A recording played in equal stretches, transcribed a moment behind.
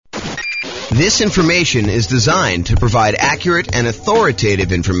This information is designed to provide accurate and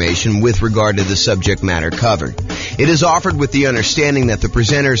authoritative information with regard to the subject matter covered. It is offered with the understanding that the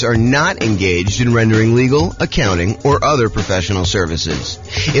presenters are not engaged in rendering legal, accounting, or other professional services.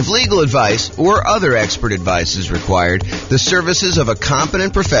 If legal advice or other expert advice is required, the services of a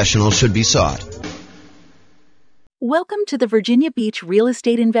competent professional should be sought. Welcome to the Virginia Beach Real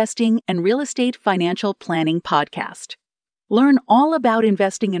Estate Investing and Real Estate Financial Planning Podcast. Learn all about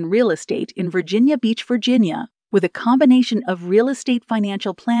investing in real estate in Virginia Beach, Virginia, with a combination of real estate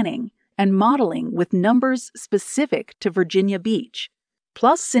financial planning and modeling with numbers specific to Virginia Beach,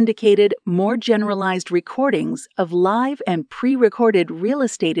 plus syndicated, more generalized recordings of live and pre-recorded real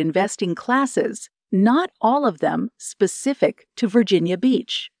estate investing classes, not all of them specific to Virginia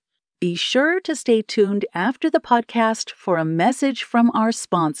Beach. Be sure to stay tuned after the podcast for a message from our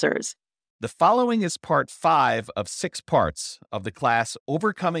sponsors. The following is part 5 of 6 parts of the class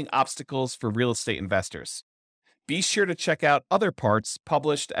Overcoming Obstacles for Real Estate Investors. Be sure to check out other parts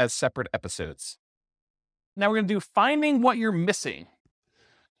published as separate episodes. Now we're going to do finding what you're missing.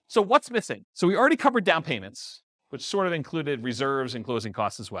 So what's missing? So we already covered down payments, which sort of included reserves and closing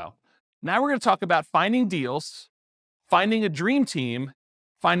costs as well. Now we're going to talk about finding deals, finding a dream team,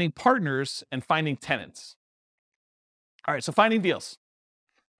 finding partners, and finding tenants. All right, so finding deals.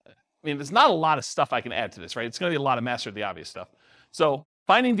 I mean, there's not a lot of stuff I can add to this, right? It's going to be a lot of master of the obvious stuff. So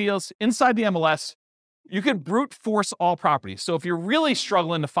finding deals inside the MLS, you can brute force all properties. So if you're really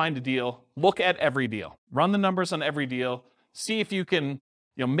struggling to find a deal, look at every deal. Run the numbers on every deal. See if you can,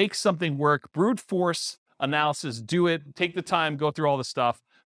 make something work. Brute force analysis, do it. Take the time, go through all the stuff.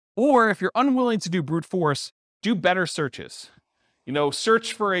 Or if you're unwilling to do brute force, do better searches.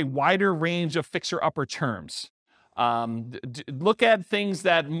 Search for a wider range of fixer-upper terms. Look at things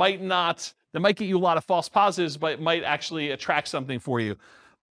that might get you a lot of false positives, but might actually attract something for you.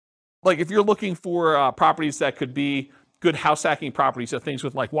 Like if you're looking for properties that could be good house hacking properties, so things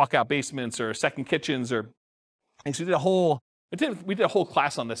with like walkout basements or second kitchens or things. We did a whole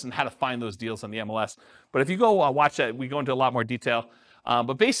class on this and how to find those deals on the MLS. But if you go watch that, we go into a lot more detail.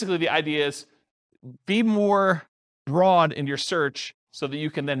 But basically the idea is be more broad in your search so that you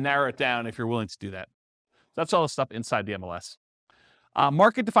can then narrow it down if you're willing to do that. That's all the stuff inside the MLS.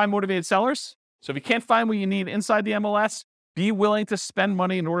 Market to find motivated sellers. So if you can't find what you need inside the MLS, be willing to spend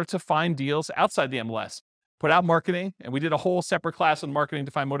money in order to find deals outside the MLS. Put out marketing, and we did a whole separate class on marketing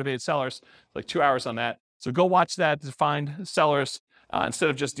to find motivated sellers, like 2 hours on that. So go watch that to find sellers instead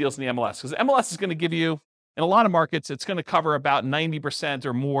of just deals in the MLS. Because the MLS is going to give you, in a lot of markets, it's going to cover about 90%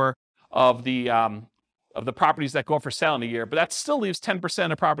 or more of the properties that go up for sale in a year. But that still leaves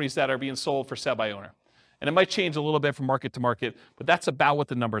 10% of properties that are being sold for sale by owner. And it might change a little bit from market to market, but that's about what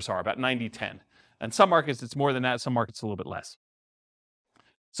the numbers are, about 90-10. And some markets, it's more than that. Some markets, a little bit less.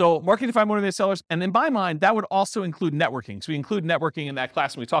 So marketing to find motivated sellers. And in my mind, that would also include networking. So we include networking in that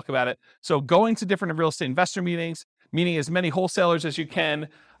class when we talk about it. So going to different real estate investor meetings, meeting as many wholesalers as you can,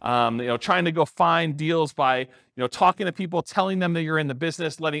 trying to go find deals by, talking to people, telling them that you're in the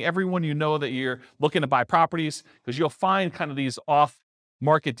business, letting everyone that you're looking to buy properties, because you'll find kind of these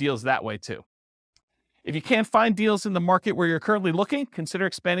off-market deals that way too. If you can't find deals in the market where you're currently looking, consider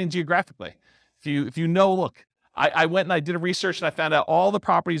expanding geographically. Look, I went and I did a research and I found out all the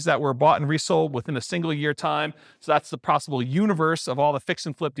properties that were bought and resold within a single year time. So that's the possible universe of all the fix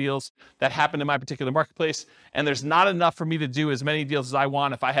and flip deals that happened in my particular marketplace. And there's not enough for me to do as many deals as I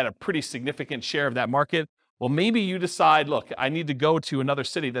want if I had a pretty significant share of that market. Well, maybe you decide, look, I need to go to another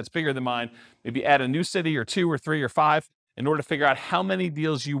city that's bigger than mine, maybe add a new city or 2 or 3 or 5 in order to figure out how many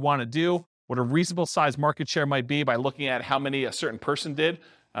deals you want to do, what a reasonable size market share might be by looking at how many a certain person did,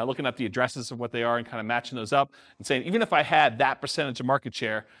 looking up the addresses of what they are and kind of matching those up and saying, even if I had that percentage of market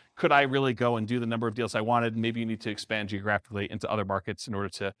share, could I really go and do the number of deals I wanted? Maybe you need to expand geographically into other markets in order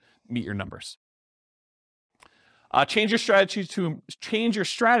to meet your numbers. Change your strategy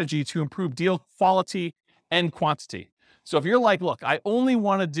to improve deal quality and quantity. So if you're like, look, I only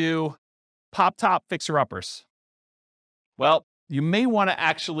want to do pop-top fixer-uppers, well, you may want to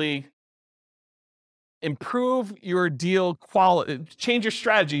actually improve your deal quality, change your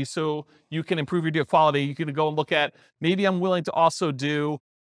strategy so you can improve your deal quality. You can go and look at, maybe I'm willing to also do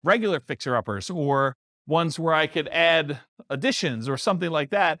regular fixer-uppers or ones where I could add additions or something like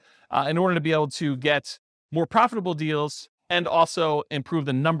that in order to be able to get more profitable deals and also improve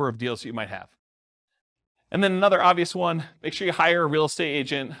the number of deals that you might have. And then another obvious one, make sure you hire a real estate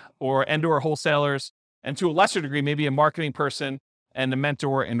agent or wholesalers, and to a lesser degree, maybe a marketing person and a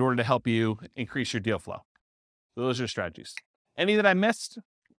mentor in order to help you increase your deal flow. So those are strategies. Any that I missed? Does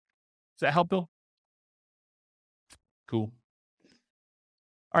that help, Bill? Cool.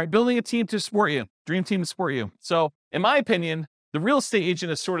 All right, building a team to support you, dream team to support you. So in my opinion, the real estate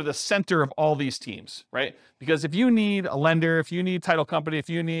agent is sort of the center of all these teams, right? Because if you need a lender, if you need title company, if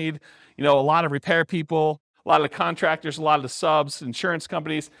you need, a lot of repair people, a lot of the contractors, a lot of the subs, insurance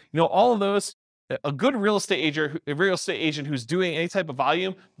companies, all of those, a good real estate agent who's doing any type of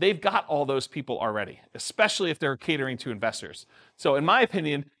volume, they've got all those people already, especially if they're catering to investors. So in my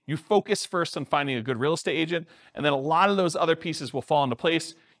opinion, you focus first on finding a good real estate agent, and then a lot of those other pieces will fall into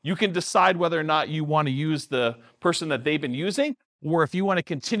place. You can decide whether or not you want to use the person that they've been using, or if you want to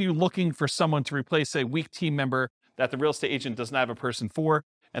continue looking for someone to replace a weak team member that the real estate agent doesn't have a person for.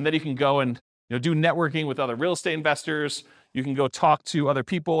 And then you can go and do networking with other real estate investors. You can go talk to other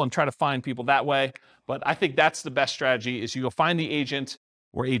people and try to find people that way. But I think that's the best strategy, is you go find the agent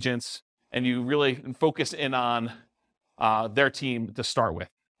or agents and you really focus in on their team to start with.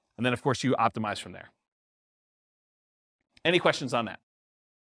 And then, of course, you optimize from there. Any questions on that?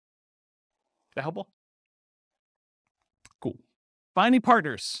 Is that helpful? Cool. Finding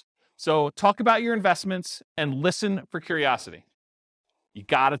partners. So talk about your investments and listen for curiosity. You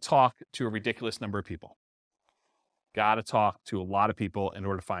got to talk to a ridiculous number of people. Got to talk to a lot of people in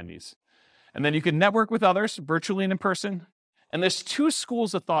order to find these. And then you can network with others, virtually and in person. And there's two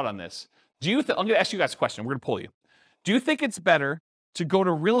schools of thought on this. I'm going to ask you guys a question. We're going to poll you. Do you think it's better to go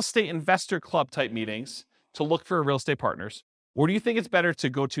to real estate investor club type meetings to look for real estate partners? Or do you think it's better to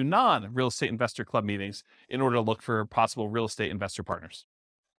go to non-real estate investor club meetings in order to look for possible real estate investor partners?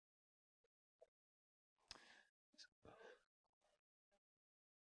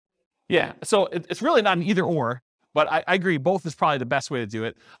 Yeah, so it's really not an either or, but I agree both is probably the best way to do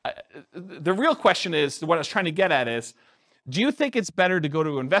it. The real question is, what I was trying to get at is, do you think it's better to go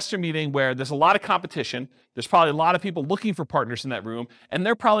to an investor meeting where there's a lot of competition, there's probably a lot of people looking for partners in that room, and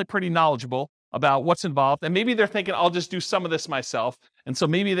they're probably pretty knowledgeable about what's involved, and maybe they're thinking, I'll just do some of this myself, and so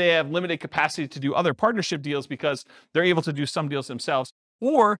maybe they have limited capacity to do other partnership deals because they're able to do some deals themselves?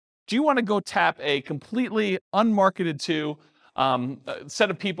 Or do you want to go tap a completely unmarketed to set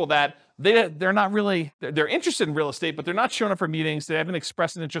of people that they're not really, they're interested in real estate, but they're not showing up for meetings. They haven't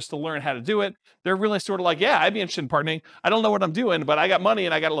expressed an interest to learn how to do it. They're really sort of like, yeah, I'd be interested in partnering. I don't know what I'm doing, but I got money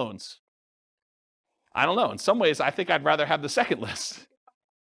and I got loans. I don't know. In some ways, I think I'd rather have the second list.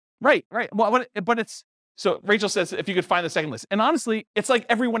 Right. Well, but it's, so Rachel says, if you could find the second list. And honestly, it's like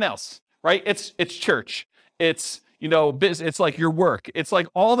everyone else, right? It's church. It's, business. It's like your work. It's like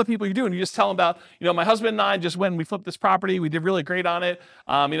all the people you're doing. You just tell them about, my husband and I just went and we flipped this property. We did really great on it.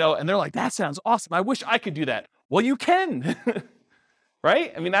 And they're like, that sounds awesome. I wish I could do that. Well, you can,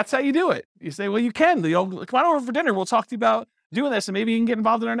 right? I mean, that's how you do it. You say, well, you can, come on over for dinner. We'll talk to you about doing this and maybe you can get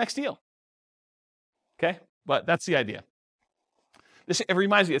involved in our next deal. Okay. But that's the idea. It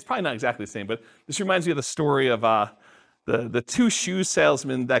reminds me, it's probably not exactly the same, but this reminds me of the story of the two shoe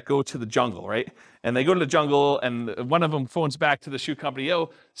salesmen that go to the jungle, right? And they go to the jungle and one of them phones back to the shoe company, yo,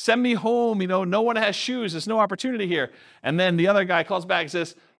 send me home, no one has shoes, there's no opportunity here. And then the other guy calls back and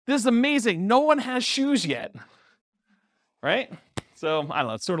says, this is amazing, no one has shoes yet, right? So I don't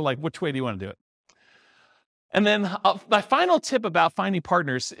know, it's sort of like, which way do you want to do it? And then my final tip about finding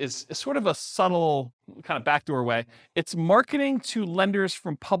partners is sort of a subtle kind of backdoor way. It's marketing to lenders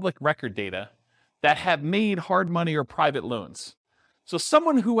from public record data that have made hard money or private loans. So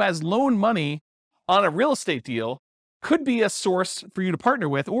someone who has loaned money on a real estate deal could be a source for you to partner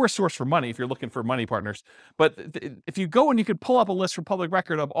with, or a source for money if you're looking for money partners. But if you go and you could pull up a list from public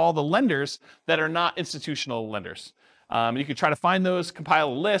record of all the lenders that are not institutional lenders. You could try to find those, compile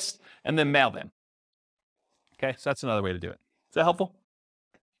a list, and then mail them. Okay, so that's another way to do it. Is that helpful?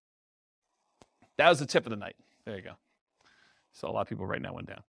 That was the tip of the night. There you go. So a lot of people writing that one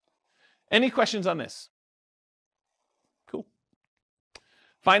down. Any questions on this? Cool.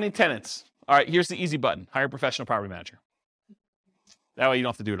 Finding tenants. All right, here's the easy button. Hire a professional property manager. That way you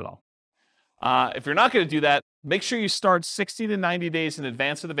don't have to do it at all. If you're not going to do that, make sure you start 60 to 90 days in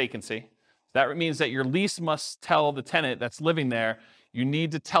advance of the vacancy. That means that your lease must tell the tenant that's living there, you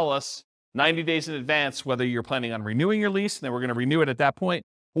need to tell us 90 days in advance whether you're planning on renewing your lease, and then we're going to renew it at that point,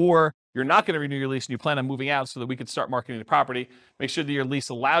 or you're not going to renew your lease and you plan on moving out so that we can start marketing the property. Make sure that your lease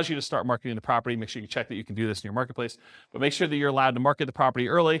allows you to start marketing the property. Make sure you check that you can do this in your marketplace, but make sure that you're allowed to market the property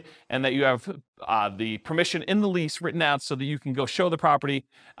early and that you have the permission in the lease written out so that you can go show the property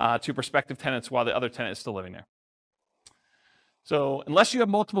to prospective tenants while the other tenant is still living there. So unless you have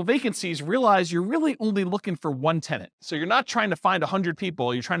multiple vacancies, realize you're really only looking for one tenant. So you're not trying to find 100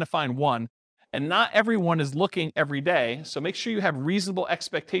 people, you're trying to find one. And not everyone is looking every day. So make sure you have reasonable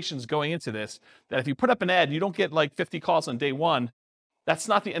expectations going into this, that if you put up an ad and you don't get like 50 calls on day one, that's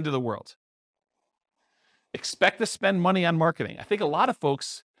not the end of the world. expect to spend money on marketing. I think a lot of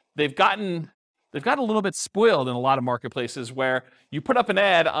folks, they've gotten a little bit spoiled in a lot of marketplaces where you put up an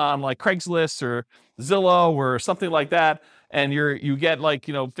ad on like Craigslist or Zillow or something like that, and you get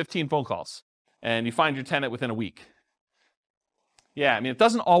 15 phone calls, and you find your tenant within a week. Yeah, it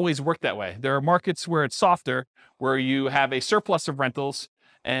doesn't always work that way. There are markets where it's softer, where you have a surplus of rentals,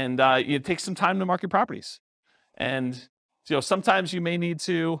 and it takes some time to market properties. And sometimes you may need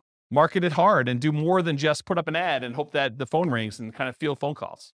to market it hard and do more than just put up an ad and hope that the phone rings and kind of field phone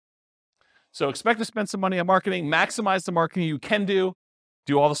calls. So expect to spend some money on marketing, maximize the marketing you can do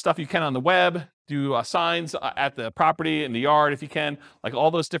all the stuff you can on the web, do signs at the property, in the yard if you can, like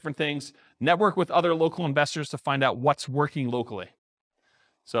all those different things. Network with other local investors to find out what's working locally.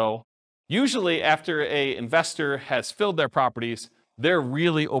 So usually after an investor has filled their properties, they're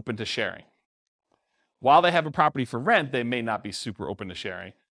really open to sharing. While they have a property for rent, they may not be super open to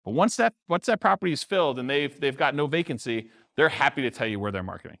sharing. But once that property is filled and they've got no vacancy, they're happy to tell you where they're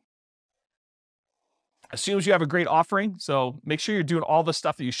marketing. Assumes you have a great offering, so make sure you're doing all the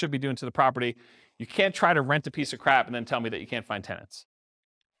stuff that you should be doing to the property. You can't try to rent a piece of crap and then tell me that you can't find tenants.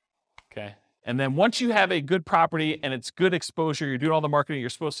 Okay? And then once you have a good property and it's good exposure, you're doing all the marketing you're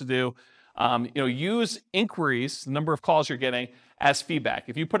supposed to do, use inquiries, the number of calls you're getting, as feedback.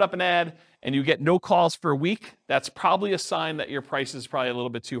 If you put up an ad and you get no calls for a week, that's probably a sign that your price is probably a little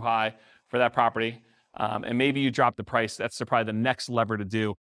bit too high for that property. And maybe you drop the price. That's probably the next lever to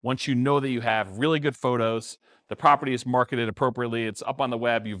do. Once you know that you have really good photos, the property is marketed appropriately, it's up on the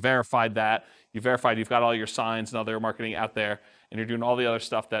web, you verified that, you've got all your signs and other marketing out there, and you're doing all the other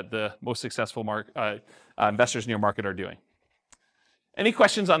stuff that the most successful investors in your market are doing. Any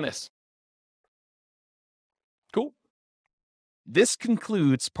questions on this? Cool. This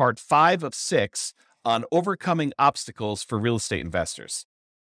concludes part 5 of 6 on overcoming obstacles for real estate investors.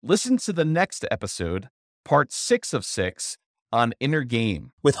 Listen to the next episode, part 6 of 6, on inner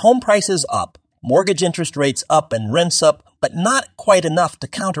game. With home prices up, mortgage interest rates up, and rents up, but not quite enough to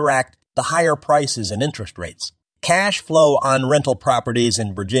counteract the higher prices and interest rates, cash flow on rental properties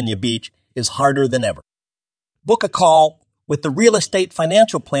in Virginia Beach is harder than ever. Book a call with the Real Estate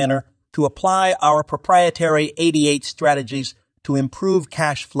Financial Planner to apply our proprietary 88 strategies to improve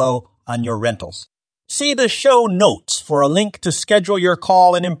cash flow on your rentals. See the show notes for a link to schedule your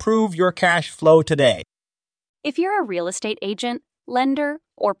call and improve your cash flow today. If you're a real estate agent, lender,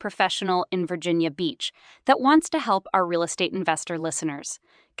 or professional in Virginia Beach that wants to help our real estate investor listeners,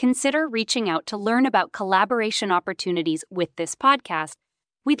 consider reaching out to learn about collaboration opportunities with this podcast.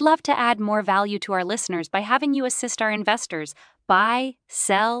 We'd love to add more value to our listeners by having you assist our investors buy,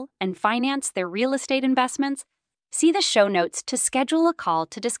 sell, and finance their real estate investments. See the show notes to schedule a call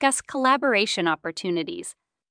to discuss collaboration opportunities.